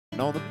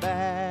And all the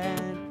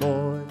bad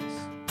boys,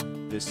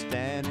 they're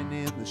standing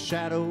in the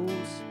shadows.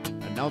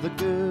 And all the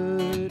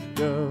good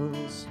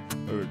girls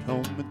are at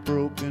home with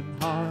broken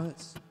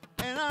hearts.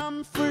 And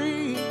I'm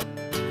free.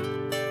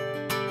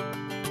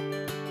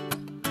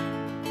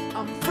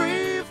 I'm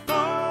free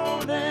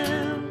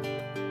falling.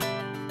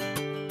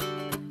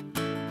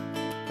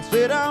 I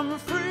said I'm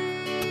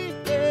free,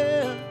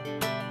 yeah.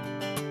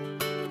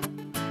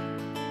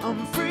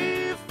 I'm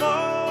free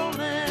falling.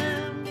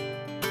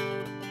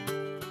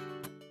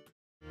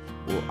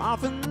 Well,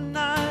 off in the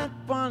night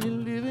while you're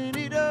living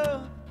it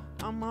up,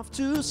 I'm off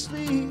to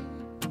sleep,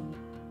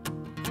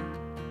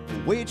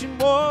 waging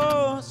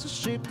wars to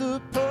shape the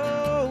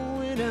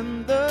poet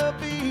and the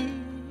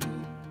beat.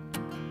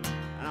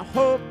 And I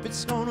hope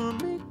it's gonna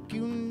make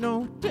you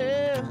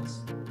notice.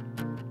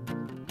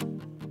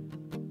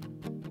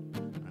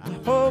 I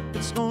hope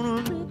it's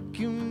gonna make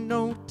you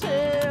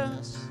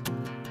notice.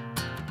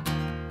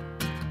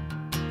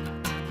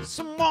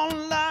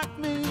 Someone like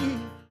me.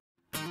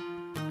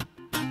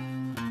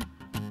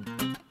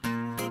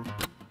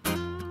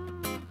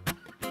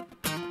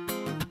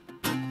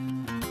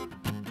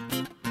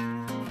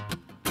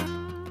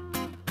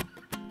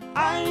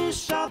 I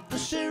shot the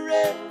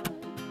sheriff,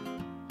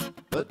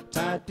 but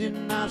I did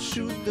not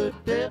shoot the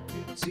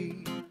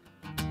deputy.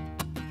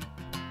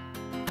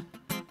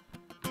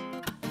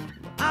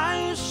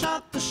 I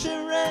shot the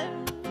sheriff,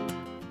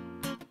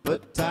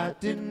 but I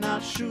did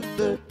not shoot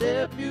the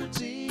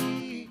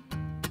deputy.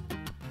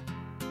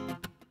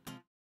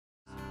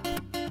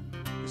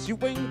 'Cause you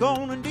ain't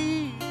gonna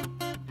need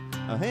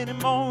any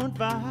more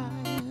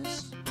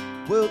advice.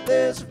 Well,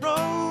 there's a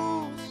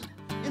rose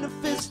in a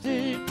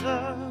fisted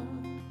glove,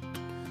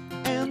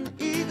 and the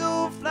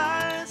eagle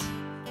flies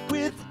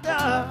with the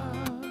dove.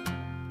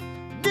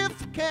 And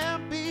if you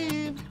can't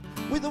be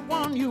with the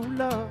one you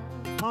love,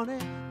 honey,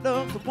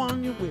 love the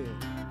one you're with.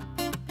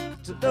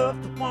 Get to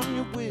love the one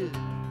you're with.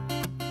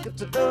 Get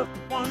to love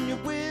the one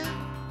you're with.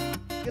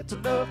 Get to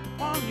love the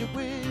one you're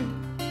with.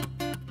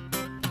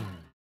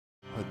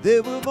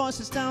 There were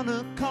voices down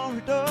the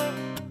corridor.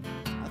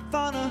 I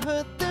thought I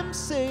heard them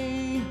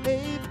say,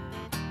 hey,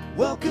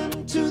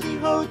 welcome to the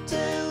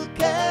Hotel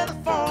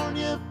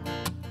California.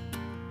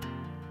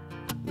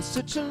 It's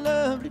such a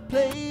lovely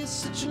place,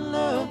 such a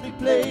lovely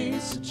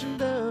place, such a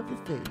lovely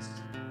face.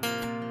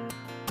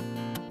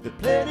 There's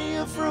plenty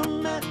of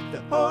room at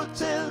the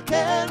Hotel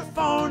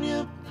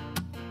California.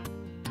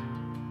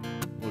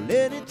 Well,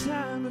 any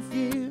time of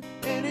year,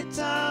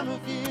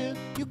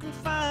 you can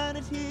find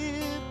it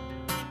here.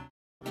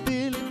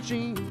 Billie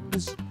Jean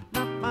is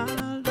not my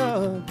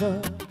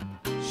lover.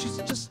 She's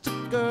just a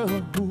girl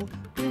who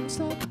thinks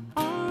that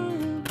I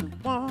am the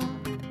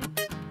one.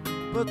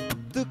 But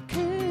the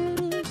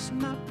kid is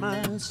not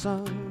my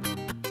son.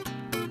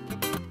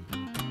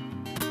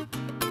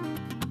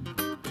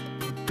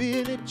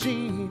 Billie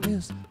Jean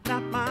is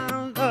not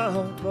my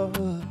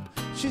lover.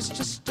 She's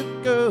just a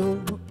girl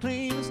who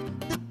claims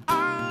that